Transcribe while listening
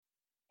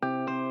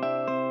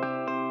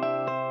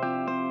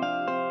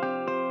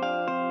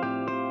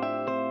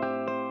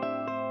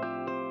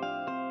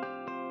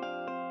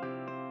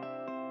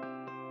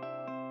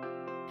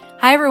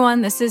Hi, everyone.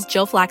 This is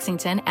Jill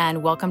Flaxington,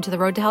 and welcome to the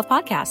Road to Health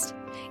podcast.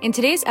 In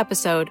today's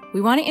episode,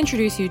 we want to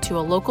introduce you to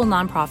a local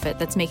nonprofit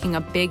that's making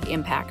a big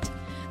impact.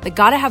 The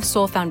Gotta Have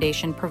Soul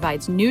Foundation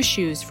provides new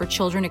shoes for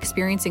children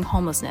experiencing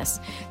homelessness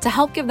to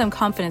help give them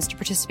confidence to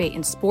participate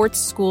in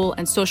sports, school,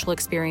 and social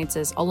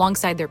experiences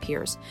alongside their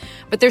peers.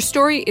 But their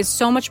story is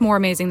so much more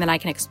amazing than I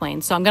can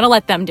explain, so I'm going to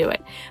let them do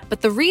it. But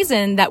the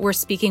reason that we're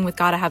speaking with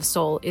Gotta Have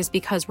Soul is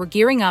because we're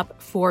gearing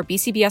up for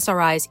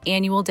BCBSRI's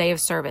annual Day of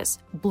Service,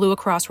 Blue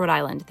Across Rhode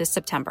Island, this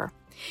September.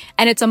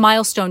 And it's a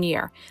milestone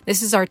year.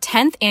 This is our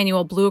 10th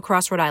annual Blue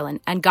Across Rhode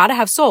Island, and Gotta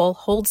Have Soul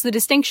holds the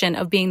distinction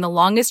of being the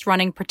longest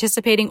running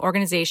participating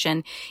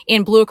organization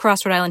in Blue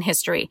Across Rhode Island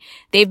history.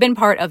 They've been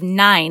part of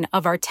 9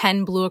 of our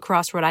 10 Blue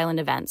Across Rhode Island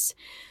events.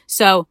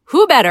 So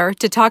who better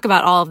to talk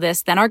about all of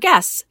this than our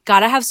guests,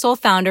 Gotta Have Soul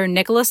founder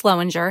Nicholas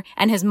Lowinger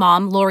and his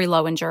mom, Lori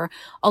Lowinger,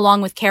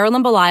 along with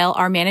Carolyn Belisle,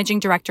 our managing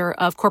director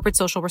of corporate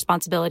social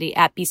responsibility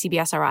at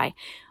BCBSRI.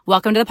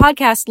 Welcome to the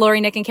podcast, Lori,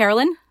 Nick, and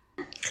Carolyn.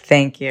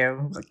 Thank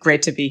you.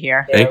 Great to be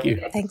here. Thank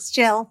you. Thanks,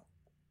 Jill.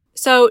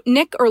 So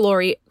Nick or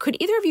Lori, could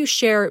either of you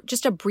share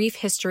just a brief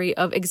history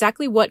of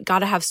exactly what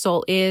Gotta Have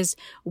Soul is,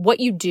 what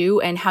you do,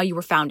 and how you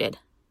were founded?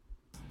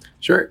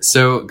 Sure.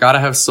 So Gotta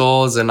Have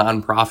Soul is a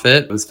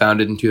nonprofit. It was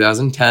founded in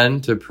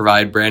 2010 to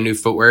provide brand new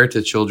footwear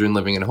to children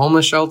living in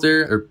homeless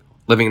shelters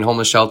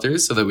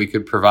so that we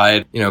could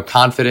provide,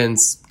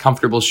 confidence,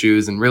 comfortable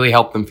shoes, and really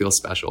help them feel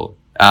special.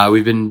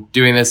 We've been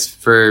doing this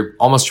for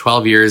almost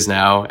 12 years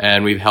now,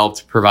 and we've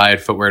helped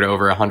provide footwear to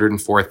over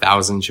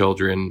 104,000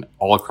 children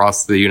all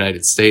across the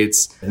United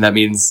States. And that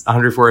means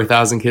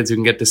 104,000 kids who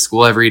can get to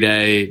school every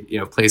day,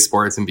 play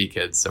sports and be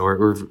kids. So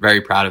we're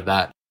very proud of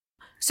that.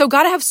 So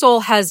Gotta Have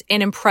Soul has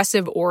an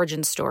impressive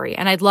origin story,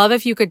 and I'd love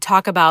if you could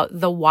talk about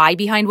the why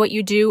behind what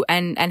you do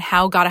and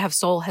how Gotta Have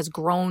Soul has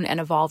grown and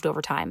evolved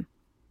over time.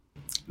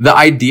 The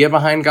idea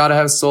behind Gotta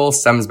Have Soul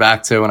stems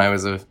back to when I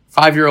was a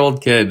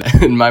 5-year-old kid,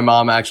 and my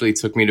mom actually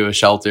took me to a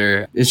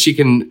shelter. She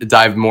can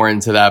dive more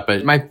into that,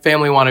 but my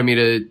family wanted me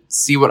to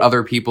see what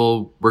other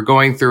people were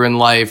going through in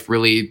life,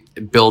 really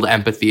build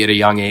empathy at a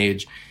young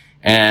age.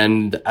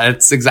 And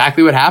that's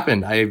exactly what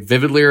happened. I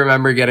vividly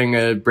remember getting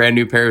a brand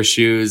new pair of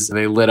shoes.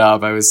 They lit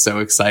up. I was so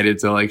excited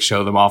to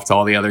show them off to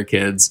all the other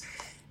kids.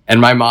 And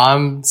my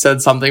mom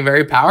said something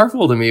very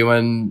powerful to me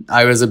when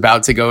I was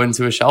about to go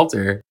into a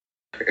shelter.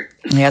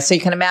 Yeah, so you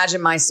can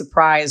imagine my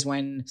surprise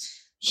when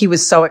he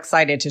was so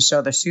excited to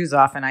show the shoes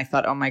off. And I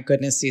thought, oh my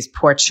goodness, these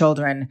poor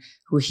children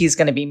who he's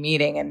going to be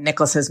meeting. And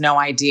Nicholas has no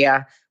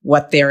idea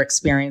what they're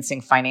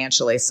experiencing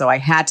financially. So I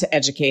had to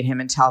educate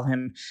him and tell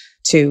him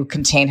to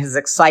contain his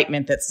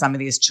excitement that some of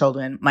these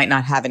children might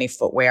not have any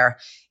footwear.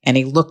 And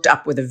he looked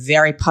up with a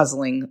very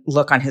puzzling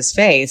look on his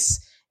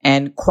face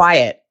and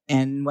quiet.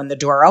 And when the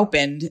door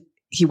opened,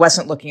 he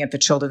wasn't looking at the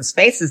children's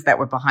faces that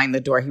were behind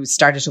the door. He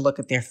started to look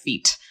at their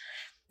feet.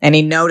 And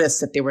he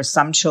noticed that there were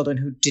some children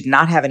who did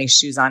not have any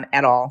shoes on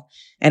at all.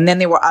 And then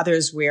there were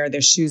others where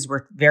their shoes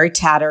were very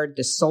tattered,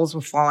 the soles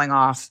were falling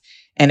off.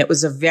 And it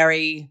was a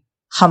very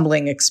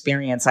humbling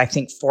experience, I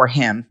think, for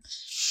him.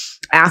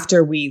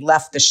 After we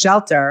left the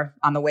shelter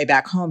on the way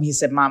back home, he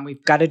said, Mom,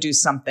 we've got to do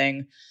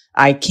something.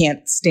 I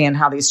can't stand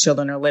how these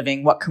children are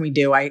living. What can we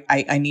do? I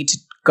need to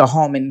go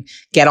home and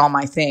get all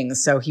my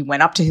things. So he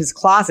went up to his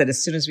closet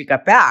as soon as we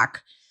got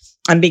back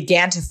and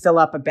began to fill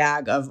up a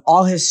bag of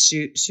all his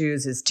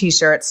shoes, his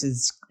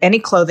T-shirts, any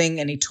clothing,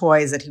 any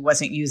toys that he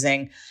wasn't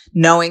using,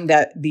 knowing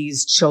that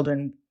these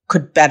children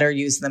could better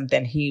use them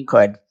than he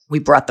could. We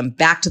brought them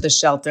back to the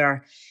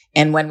shelter.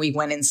 And when we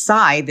went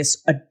inside,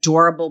 this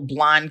adorable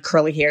blonde,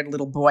 curly-haired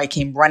little boy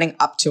came running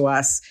up to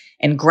us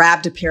and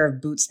grabbed a pair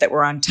of boots that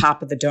were on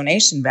top of the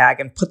donation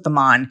bag and put them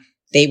on.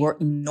 They were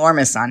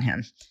enormous on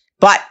him.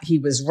 But he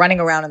was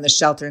running around in the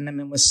shelter in them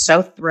and was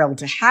so thrilled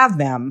to have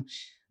them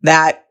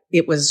that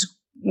it was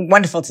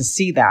wonderful to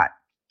see that.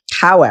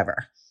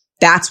 However,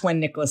 that's when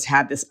Nicholas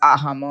had this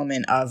aha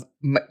moment of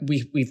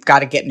we've got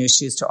to get new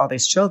shoes to all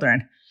these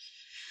children.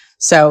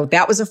 So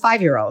that was a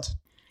 5-year-old.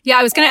 Yeah,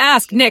 I was going to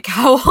ask, Nick,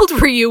 how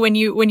old were you when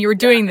you were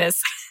doing this?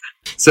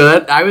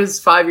 So I was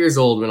 5 years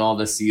old when all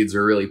the seeds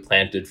were really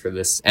planted for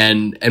this.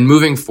 And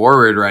moving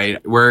forward,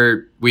 right,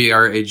 we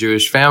are a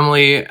Jewish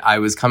family. I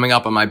was coming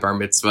up on my bar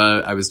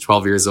mitzvah. I was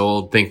 12 years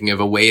old, thinking of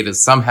a way to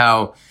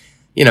somehow,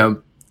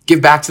 give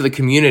back to the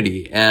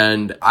community.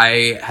 And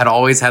I had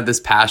always had this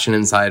passion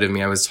inside of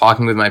me. I was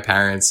talking with my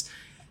parents.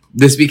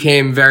 This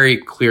became very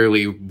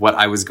clearly what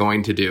I was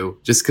going to do,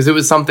 just because it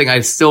was something I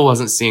still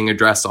wasn't seeing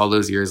addressed all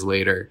those years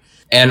later.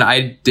 And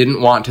I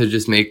didn't want to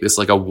just make this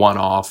like a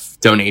one-off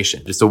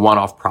donation, just a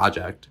one-off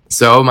project.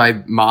 So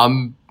my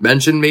mom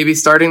mentioned maybe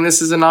starting this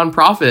as a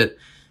nonprofit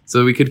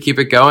so we could keep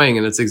it going.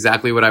 And that's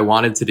exactly what I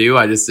wanted to do.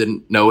 I just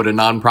didn't know what a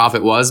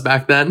nonprofit was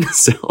back then.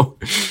 So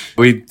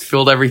we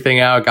filled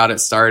everything out, got it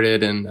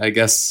started. And I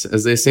guess,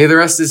 as they say, the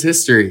rest is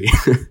history.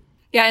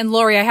 Yeah, and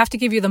Lori, I have to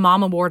give you the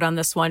mom award on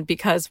this one,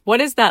 because what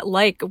is that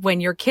like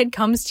when your kid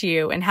comes to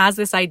you and has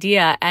this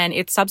idea and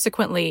it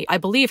subsequently, I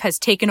believe, has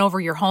taken over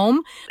your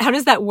home? How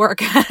does that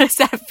work? How does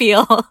that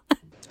feel?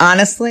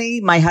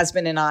 Honestly, my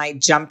husband and I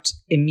jumped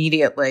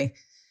immediately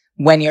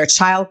when your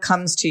child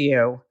comes to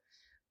you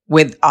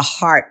with a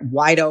heart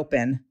wide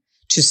open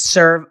to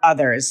serve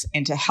others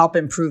and to help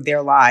improve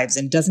their lives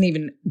and doesn't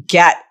even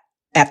get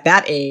at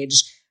that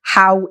age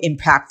how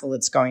impactful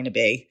it's going to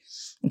be,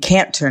 you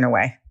can't turn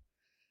away.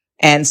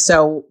 And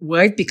so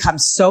we've become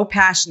so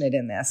passionate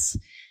in this.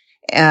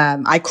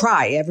 I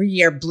cry every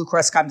year. Blue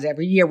Cross comes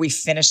every year. We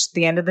finish at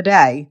the end of the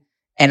day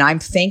and I'm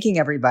thanking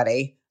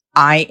everybody.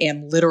 I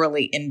am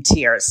literally in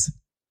tears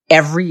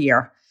every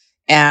year.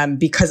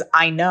 Because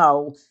I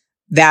know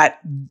that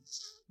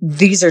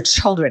these are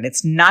children.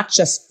 It's not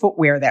just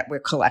footwear that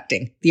we're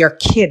collecting. They are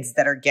kids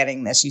that are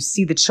getting this. You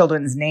see the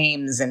children's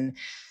names. And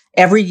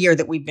every year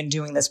that we've been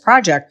doing this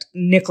project,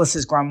 Nicholas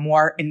has grown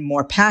more and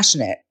more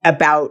passionate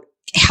about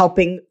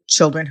helping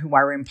children who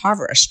are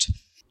impoverished.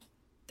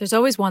 There's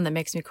always one that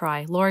makes me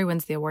cry. Lori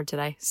wins the award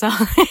today. So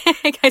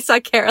I saw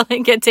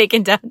Carolyn get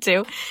taken down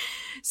too.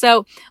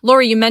 So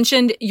Lori, you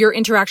mentioned your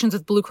interactions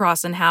with Blue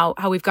Cross and how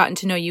we've gotten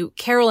to know you.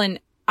 Carolyn,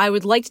 I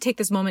would like to take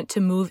this moment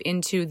to move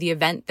into the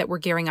event that we're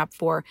gearing up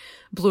for,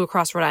 Blue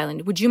Cross Rhode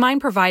Island. Would you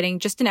mind providing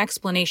just an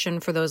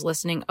explanation for those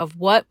listening of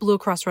what Blue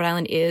Cross Rhode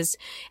Island is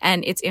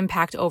and its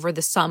impact over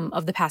the sum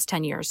of the past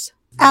 10 years?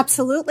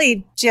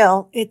 Absolutely,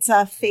 Jill. It's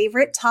a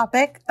favorite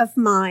topic of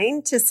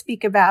mine to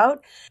speak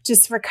about.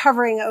 Just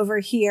recovering over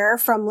here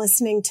from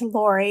listening to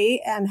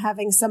Lori and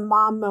having some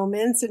mom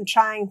moments and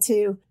trying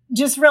to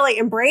just really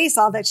embrace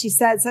all that she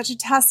said. Such a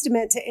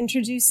testament to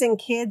introducing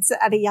kids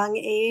at a young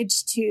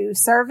age to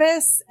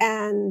service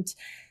and,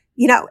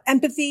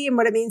 empathy and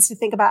what it means to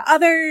think about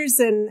others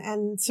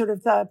and sort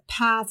of the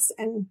paths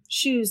and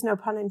shoes, no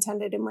pun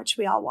intended, in which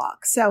we all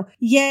walk. So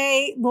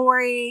yay,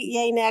 Lori,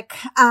 yay, Nick.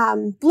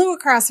 Blue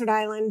Cross Rhode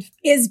Island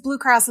is Blue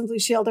Cross and Blue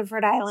Shield of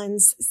Rhode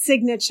Island's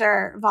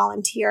signature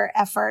volunteer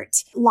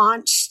effort.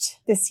 Launched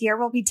this year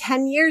will be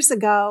 10 years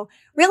ago,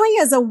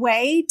 really as a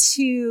way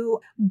to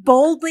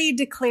boldly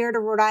declare to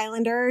Rhode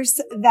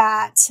Islanders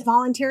that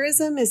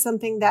volunteerism is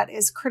something that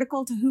is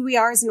critical to who we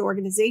are as an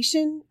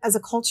organization, as a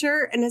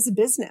culture, and as a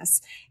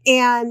business.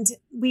 And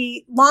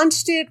we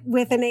launched it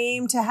with an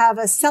aim to have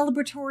a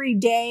celebratory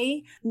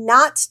day,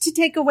 not to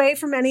take away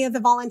from any of the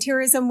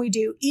volunteerism we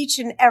do each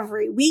and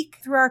every week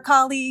through our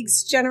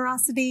colleagues'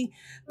 generosity,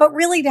 but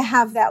really to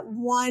have that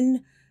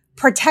one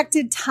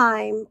protected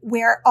time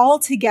where all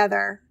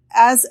together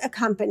as a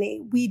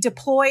company, we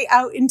deploy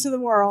out into the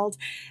world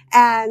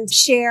and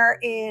share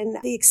in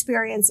the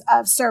experience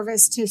of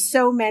service to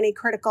so many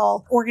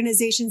critical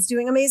organizations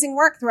doing amazing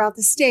work throughout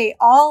the state,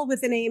 all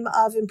with the aim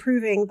of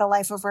improving the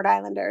life of Rhode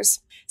Islanders.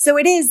 So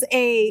it is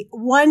a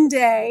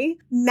one-day,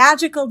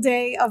 magical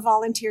day of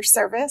volunteer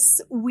service.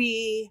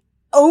 We,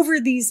 over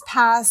these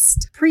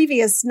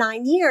previous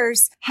 9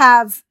 years,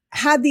 have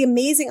had the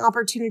amazing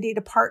opportunity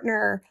to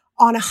partner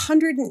on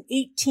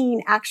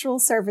 118 actual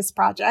service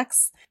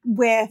projects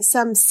with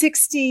some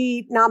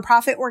 60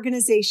 nonprofit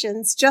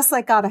organizations, just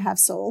like Gotta Have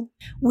Soul.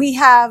 We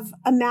have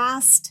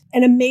amassed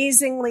an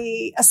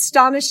amazingly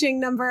astonishing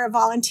number of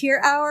volunteer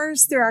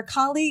hours through our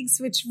colleagues,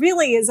 which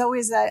really is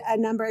always a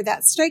number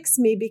that strikes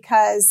me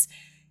because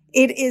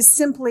it is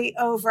simply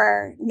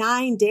over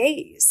 9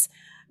 days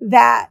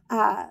that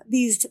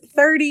these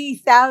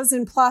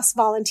 30,000 plus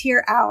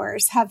volunteer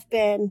hours have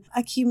been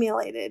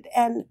accumulated.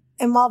 And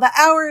while the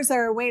hours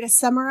are a way to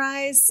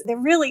summarize, there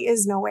really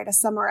is no way to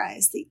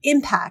summarize the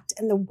impact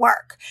and the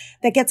work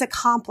that gets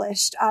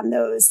accomplished on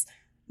those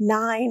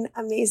 9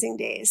 amazing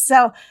days.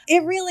 So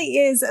it really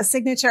is a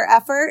signature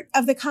effort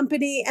of the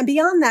company. And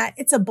beyond that,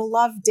 it's a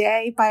beloved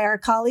day by our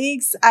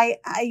colleagues. I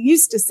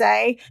used to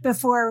say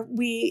before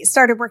we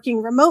started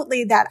working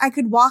remotely that I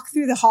could walk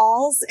through the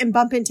halls and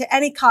bump into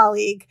any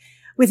colleague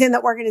within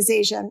the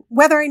organization,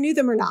 whether I knew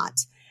them or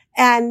not,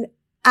 and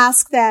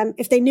ask them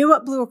if they knew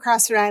what Blue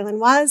Cross Rhode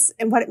Island was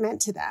and what it meant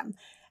to them.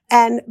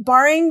 And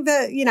barring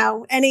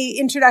any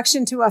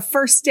introduction to a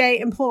first day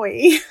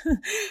employee,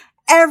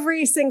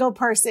 every single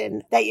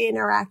person that you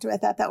interact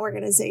with at that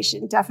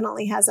organization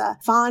definitely has a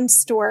fond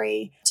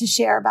story to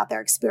share about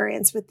their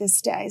experience with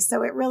this day.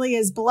 So it really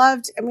is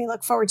beloved and we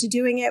look forward to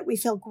doing it. We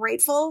feel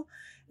grateful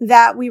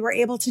that we were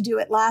able to do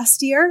it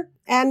last year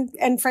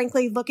and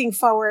frankly, looking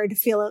forward,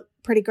 feel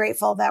pretty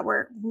grateful that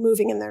we're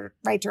moving in the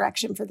right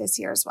direction for this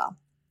year as well.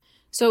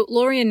 So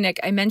Lori and Nick,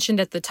 I mentioned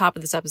at the top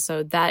of this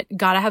episode that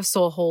Gotta Have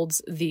Soul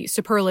holds the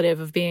superlative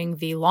of being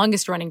the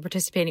longest running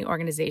participating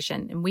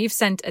organization. And we've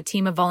sent a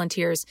team of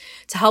volunteers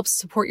to help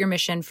support your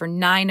mission for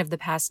 9 of the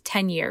past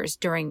 10 years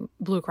during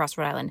Blue Cross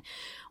Rhode Island.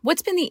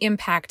 What's been the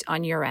impact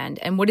on your end?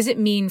 And what does it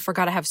mean for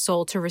Gotta Have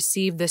Soul to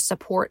receive the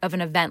support of an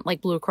event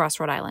like Blue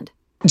Cross Rhode Island?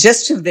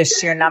 Just to the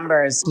sheer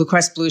numbers, Blue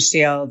Cross Blue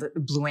Shield,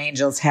 Blue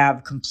Angels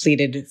have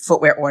completed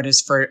footwear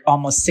orders for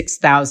almost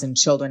 6,000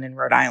 children in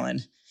Rhode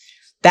Island.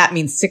 That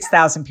means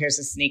 6,000 pairs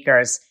of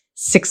sneakers,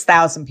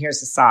 6,000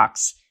 pairs of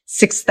socks,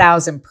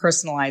 6,000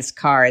 personalized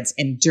cards,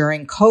 and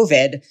during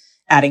COVID,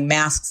 adding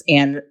masks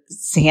and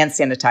hand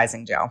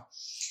sanitizing gel.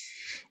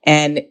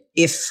 And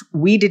if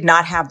we did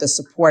not have the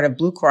support of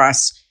Blue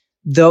Cross,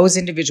 those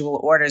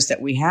individual orders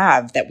that we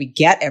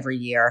get every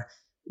year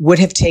would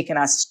have taken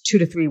us 2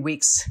 to 3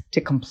 weeks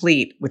to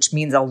complete, which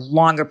means a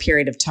longer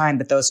period of time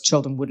that those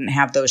children wouldn't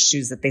have those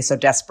shoes that they so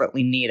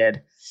desperately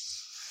needed.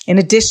 In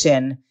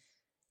addition,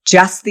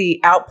 just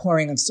the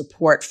outpouring of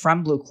support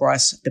from Blue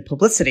Cross, the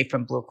publicity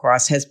from Blue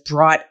Cross, has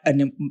brought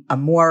a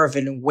more of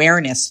an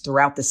awareness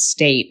throughout the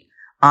state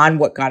on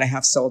what Gotta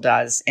Have Soul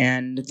does,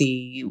 and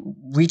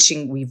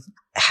we've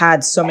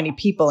had so many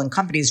people and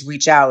companies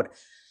reach out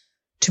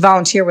to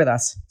volunteer with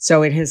us.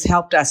 So it has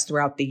helped us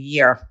throughout the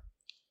year.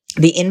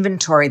 The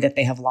inventory that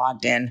they have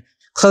logged in,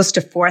 close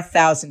to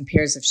 4,000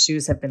 pairs of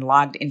shoes have been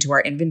logged into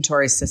our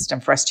inventory system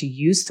for us to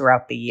use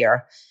throughout the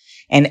year.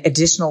 And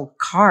additional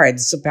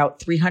cards,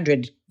 about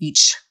 300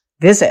 each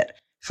visit,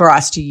 for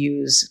us to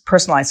use,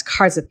 personalized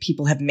cards that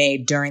people have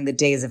made during the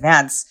day's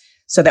events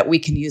so that we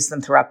can use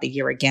them throughout the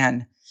year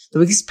again.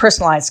 These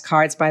personalized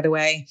cards, by the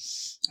way,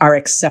 are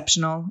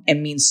exceptional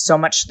and mean so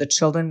much to the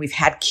children. We've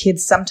had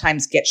kids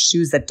sometimes get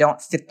shoes that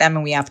don't fit them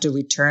and we have to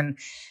return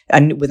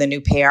with a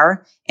new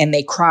pair, and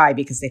they cry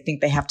because they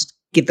think they have to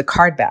give the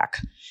card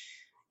back.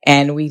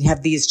 And we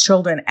have these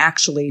children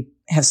actually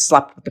have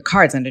slept with the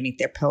cards underneath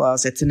their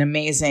pillows. It's an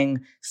amazing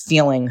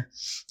feeling.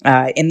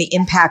 And the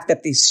impact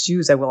that these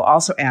shoes, I will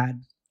also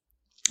add,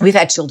 we've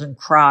had children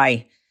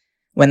cry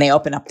when they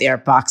open up their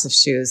box of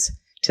shoes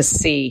to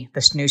see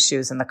the new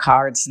shoes and the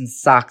cards and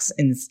socks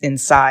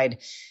inside.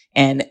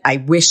 And I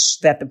wish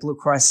that the Blue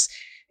Cross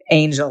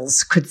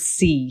angels could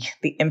see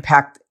the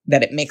impact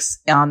that it makes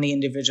on the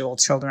individual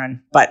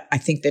children. But I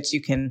think that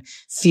you can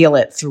feel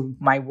it through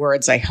my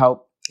words, I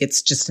hope.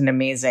 It's just an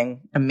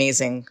amazing,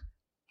 amazing,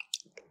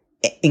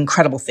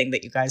 incredible thing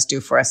that you guys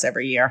do for us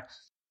every year.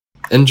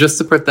 And just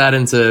to put that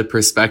into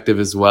perspective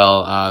as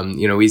well,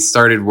 we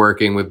started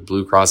working with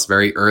Blue Cross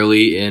very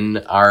early in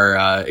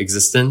our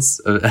existence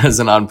as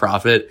a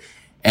nonprofit.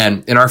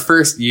 And in our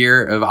first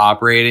year of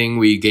operating,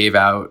 we gave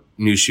out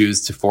new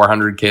shoes to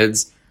 400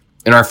 kids.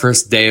 In our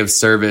first day of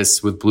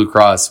service with Blue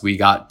Cross, we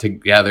got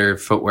together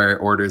footwear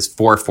orders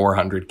for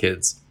 400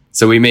 kids.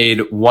 So we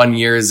made 1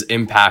 year's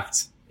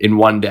impact in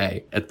one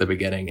day at the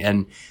beginning.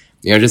 And,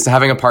 just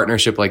having a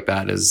partnership like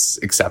that is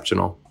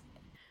exceptional.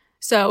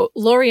 So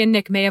Lori and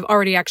Nick may have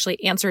already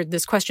actually answered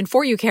this question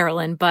for you,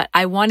 Carolyn, but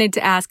I wanted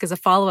to ask as a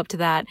follow-up to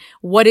that,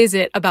 what is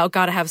it about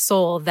Gotta Have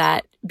Soul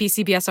that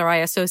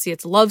BCBSRI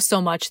associates love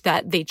so much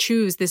that they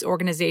choose this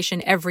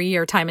organization every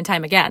year, time and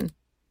time again?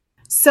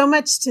 So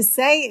much to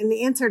say in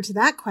the answer to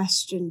that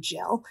question,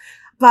 Jill.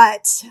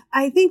 But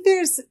I think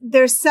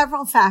there's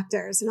several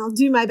factors, and I'll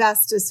do my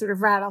best to sort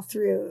of rattle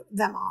through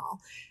them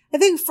all. I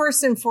think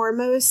first and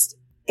foremost,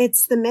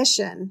 it's the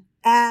mission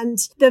and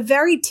the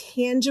very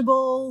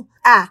tangible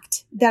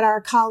act that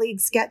our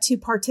colleagues get to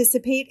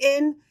participate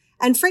in.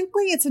 And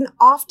frankly, it's an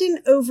often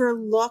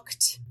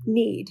overlooked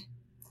need.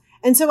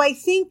 And so I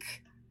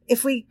think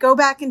if we go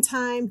back in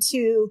time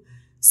to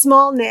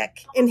small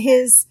Nick and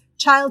his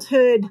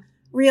childhood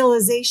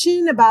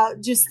realization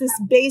about just this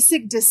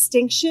basic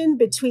distinction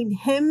between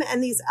him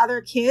and these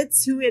other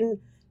kids who in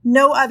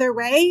no other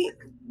way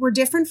were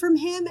different from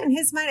him and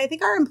his mind. I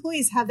think our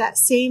employees have that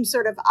same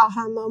sort of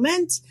aha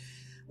moment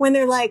when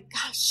they're like,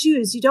 gosh,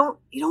 shoes, you don't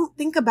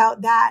think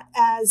about that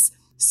as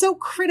so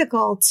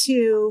critical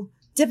to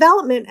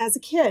development as a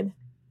kid.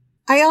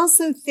 I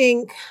also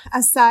think,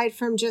 aside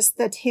from just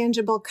the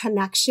tangible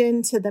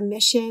connection to the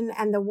mission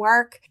and the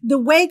work, the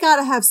way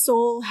Gotta Have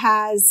Soul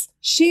has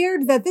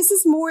shared that this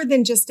is more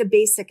than just a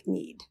basic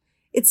need.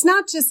 It's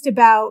not just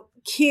about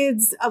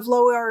kids of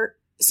lower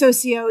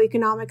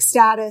socioeconomic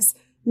status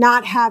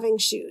not having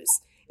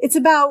shoes. It's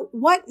about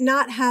what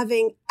not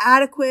having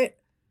adequate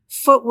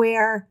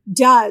footwear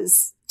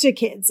does to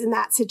kids in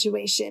that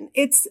situation.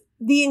 It's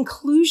the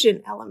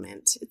inclusion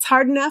element. It's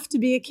hard enough to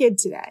be a kid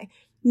today.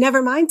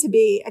 Never mind to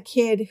be a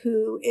kid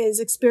who is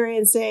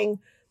experiencing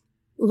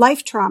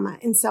life trauma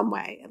in some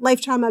way.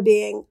 Life trauma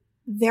being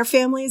their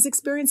family is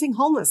experiencing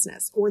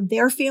homelessness or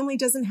their family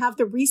doesn't have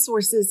the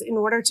resources in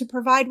order to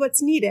provide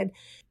what's needed.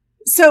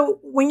 So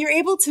when you're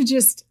able to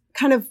just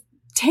kind of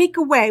take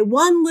away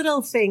one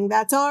little thing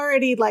that's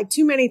already like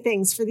too many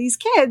things for these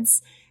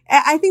kids,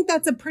 I think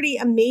that's a pretty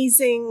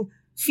amazing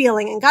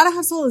feeling. And Gotta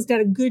Have Soul has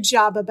done a good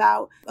job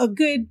about a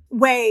good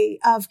way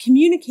of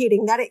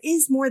communicating that it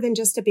is more than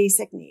just a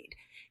basic need.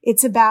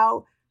 It's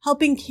about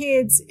helping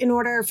kids in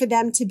order for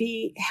them to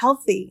be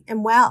healthy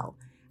and well.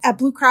 At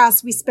Blue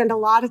Cross, we spend a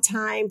lot of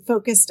time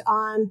focused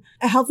on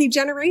a healthy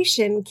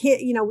generation.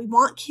 We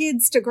want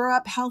kids to grow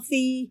up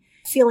healthy,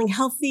 feeling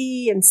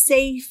healthy and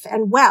safe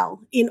and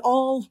well in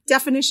all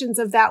definitions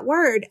of that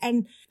word.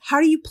 And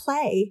how do you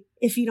play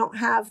if you don't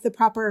have the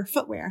proper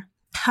footwear?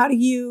 How do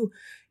you,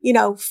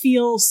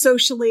 feel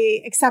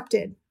socially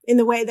accepted in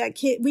the way that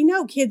we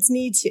know kids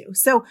need to?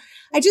 So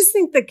I just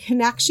think the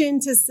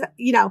connection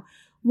to,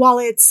 while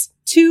it's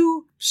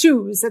two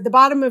shoes at the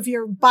bottom of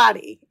your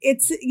body,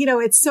 it's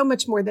so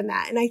much more than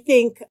that. And I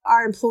think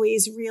our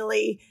employees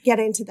really get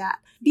into that.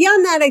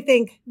 Beyond that, I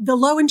think the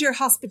Lowinger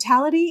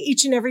hospitality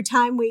each and every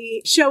time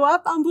we show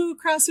up on Blue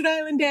Cross Rhode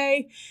Island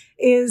Day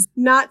is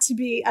not to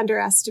be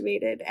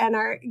underestimated. And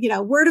our,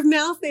 word of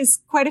mouth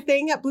is quite a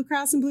thing at Blue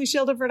Cross and Blue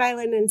Shield of Rhode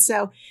Island. And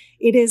so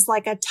it is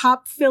like a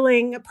top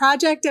filling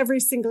project every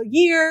single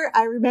year.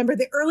 I remember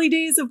the early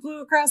days of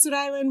Blue Cross Rhode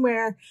Island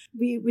where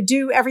we would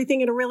do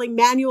everything in a really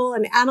manual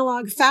and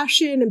analog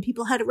fashion, and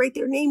people had to write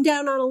their name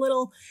down on a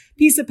little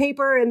piece of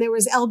paper, and there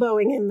was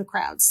elbowing in the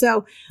crowd.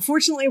 So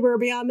fortunately, we're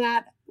beyond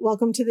that.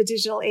 Welcome to the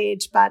digital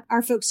age, but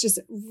our folks just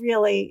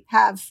really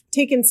have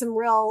taken some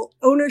real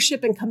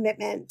ownership and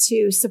commitment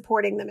to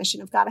supporting the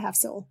mission of Gotta Have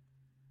Soul.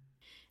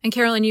 And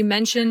Carolyn, you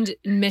mentioned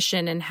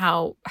mission and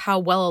how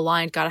well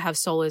aligned Gotta Have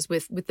Soul is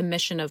with the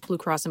mission of Blue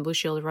Cross and Blue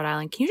Shield of Rhode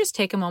Island. Can you just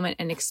take a moment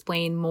and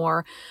explain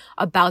more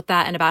about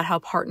that and about how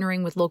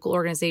partnering with local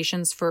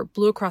organizations for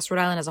Blue Cross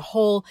Rhode Island as a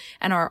whole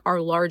and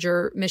our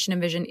larger mission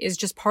and vision is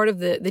just part of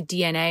the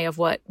DNA of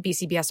what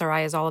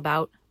BCBSRI is all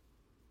about?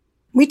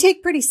 We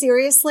take pretty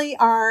seriously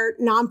our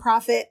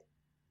nonprofit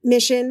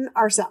mission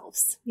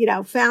ourselves,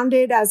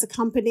 founded as a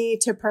company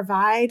to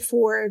provide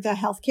for the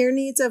healthcare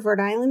needs of Rhode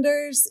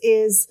Islanders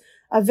is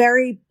a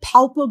very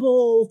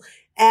palpable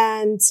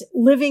and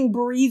living,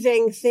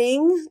 breathing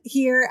thing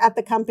here at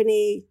the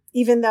company,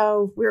 even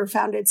though we were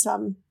founded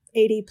some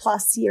 80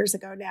 plus years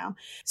ago now.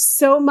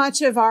 So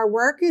much of our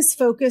work is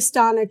focused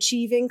on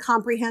achieving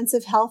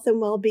comprehensive health and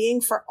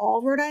well-being for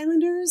all Rhode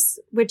Islanders,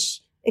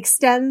 which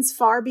extends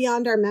far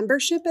beyond our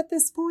membership at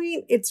this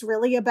point. It's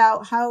really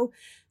about how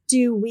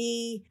do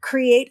we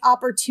create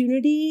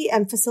opportunity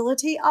and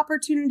facilitate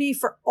opportunity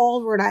for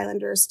all Rhode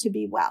Islanders to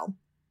be well.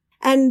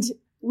 And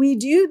we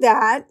do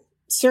that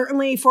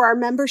certainly for our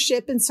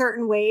membership in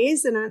certain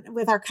ways and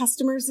with our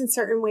customers in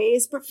certain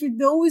ways, but for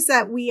those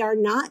that we are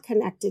not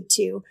connected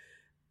to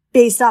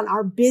based on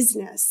our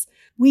business,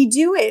 we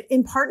do it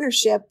in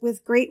partnership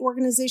with great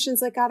organizations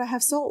like Gotta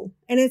Have Soul.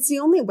 And it's the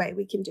only way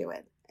we can do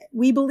it.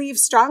 We believe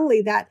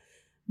strongly that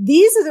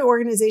these are the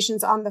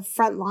organizations on the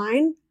front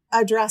line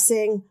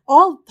addressing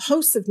all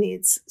hosts of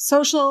needs,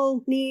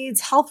 social needs,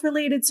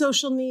 health-related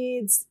social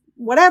needs,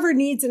 whatever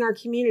needs in our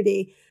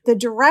community. The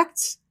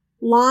direct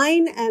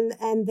line and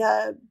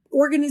the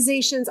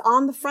organizations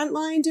on the front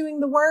line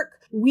doing the work,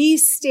 we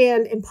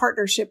stand in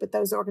partnership with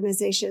those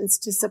organizations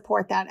to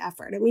support that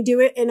effort. And we do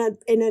it in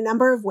a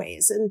number of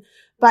ways.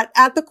 But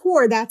at the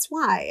core, that's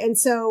why. And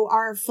so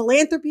our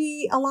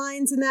philanthropy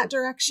aligns in that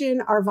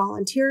direction. Our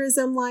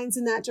volunteerism aligns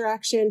in that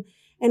direction.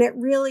 And it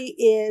really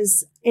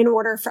is in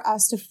order for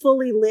us to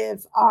fully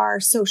live our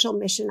social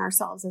mission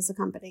ourselves as a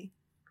company.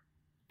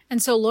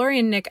 And so Lori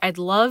and Nick, I'd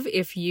love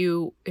if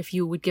you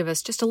would give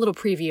us just a little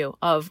preview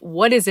of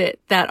what is it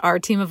that our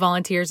team of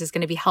volunteers is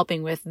going to be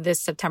helping with this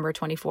September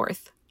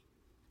 24th.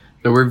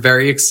 So we're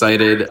very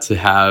excited to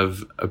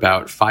have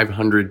about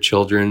 500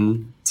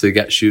 children to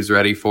get shoes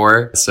ready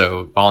for.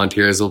 So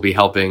volunteers will be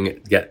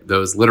helping get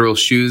those literal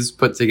shoes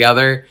put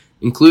together,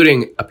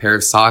 including a pair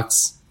of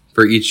socks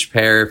for each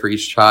pair, for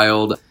each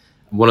child.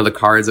 One of the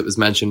cards that was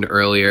mentioned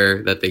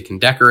earlier that they can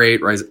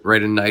decorate,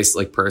 write a nice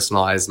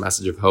personalized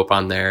message of hope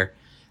on there.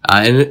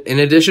 And in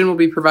addition, we'll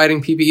be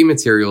providing PPE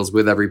materials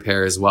with every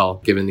pair as well,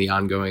 given the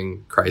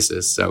ongoing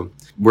crisis. So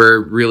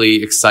we're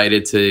really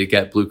excited to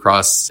get Blue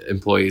Cross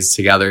employees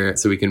together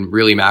so we can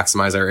really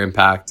maximize our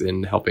impact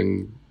in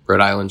helping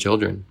Rhode Island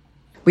children.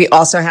 We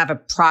also have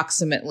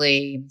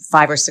approximately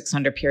 500 or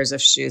 600 pairs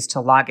of shoes to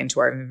log into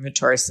our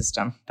inventory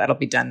system. That'll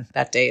be done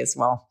that day as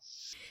well.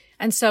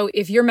 And so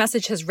if your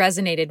message has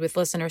resonated with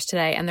listeners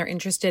today and they're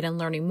interested in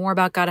learning more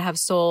about Gotta Have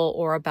Soul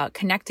or about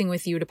connecting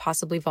with you to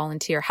possibly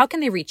volunteer, how can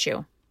they reach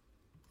you?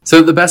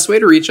 So the best way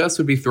to reach us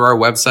would be through our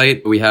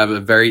website. We have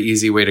a very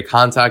easy way to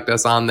contact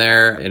us on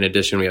there. In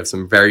addition, we have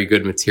some very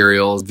good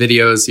materials,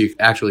 videos, so you can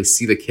actually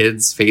see the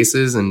kids'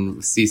 faces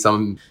and see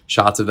some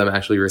shots of them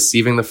actually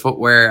receiving the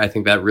footwear. I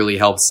think that really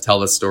helps tell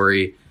the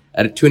story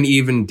to an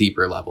even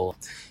deeper level.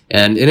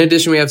 And in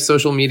addition, we have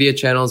social media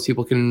channels.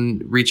 People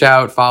can reach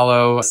out,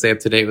 follow, stay up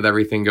to date with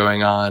everything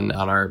going on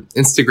our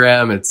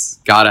Instagram. It's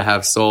Gotta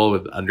Have Soul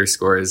with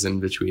underscores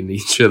in between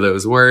each of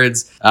those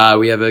words.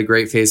 We have a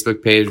great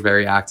Facebook page,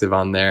 very active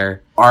on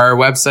there. Our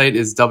website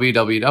is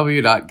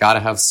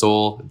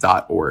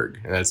www.gottahavesole.org.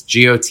 And that's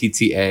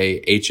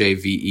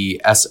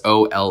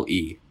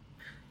GOTTAHAVESOLE.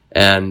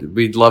 And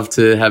we'd love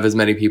to have as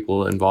many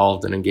people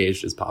involved and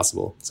engaged as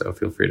possible. So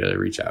feel free to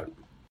reach out.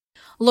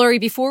 Lori,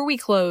 before we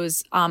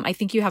close, I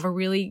think you have a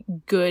really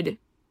good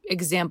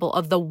example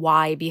of the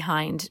why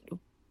behind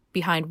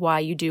why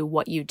you do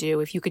what you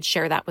do. If you could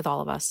share that with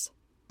all of us.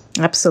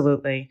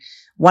 Absolutely.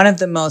 One of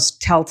the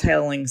most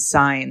telltale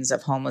signs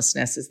of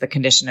homelessness is the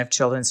condition of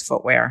children's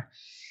footwear.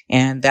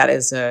 And that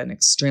is an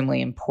extremely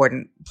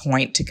important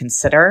point to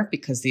consider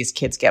because these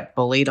kids get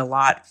bullied a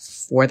lot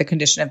for the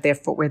condition of their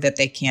footwear that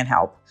they can't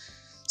help.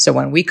 So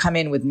when we come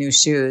in with new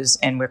shoes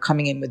and we're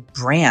coming in with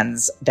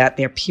brands that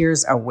their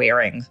peers are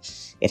wearing,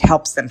 it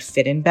helps them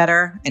fit in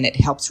better and it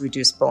helps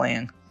reduce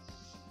bullying.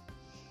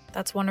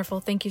 That's wonderful.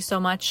 Thank you so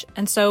much.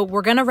 And so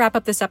we're going to wrap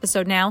up this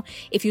episode now.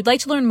 If you'd like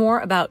to learn more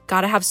about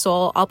Gotta Have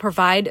Soul, I'll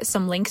provide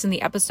some links in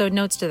the episode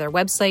notes to their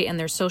website and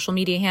their social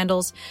media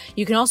handles.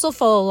 You can also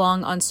follow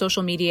along on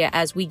social media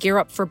as we gear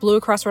up for Blue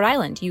Across Rhode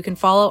Island. You can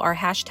follow our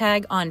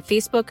hashtag on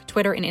Facebook,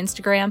 Twitter, and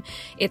Instagram.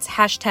 It's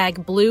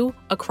hashtag Blue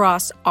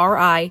Across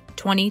RI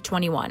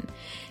 2021.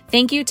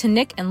 Thank you to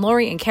Nick and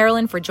Lori and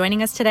Carolyn for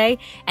joining us today.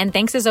 And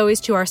thanks as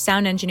always to our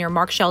sound engineer,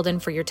 Mark Sheldon,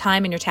 for your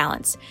time and your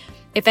talents.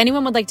 If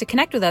anyone would like to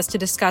connect with us to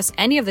discuss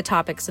any of the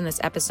topics in this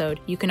episode,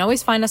 you can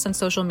always find us on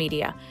social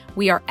media.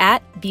 We are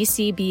at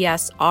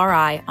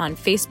BCBSRI on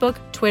Facebook,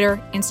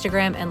 Twitter,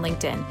 Instagram, and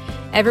LinkedIn.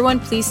 Everyone,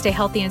 please stay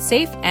healthy and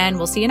safe, and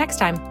we'll see you next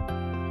time.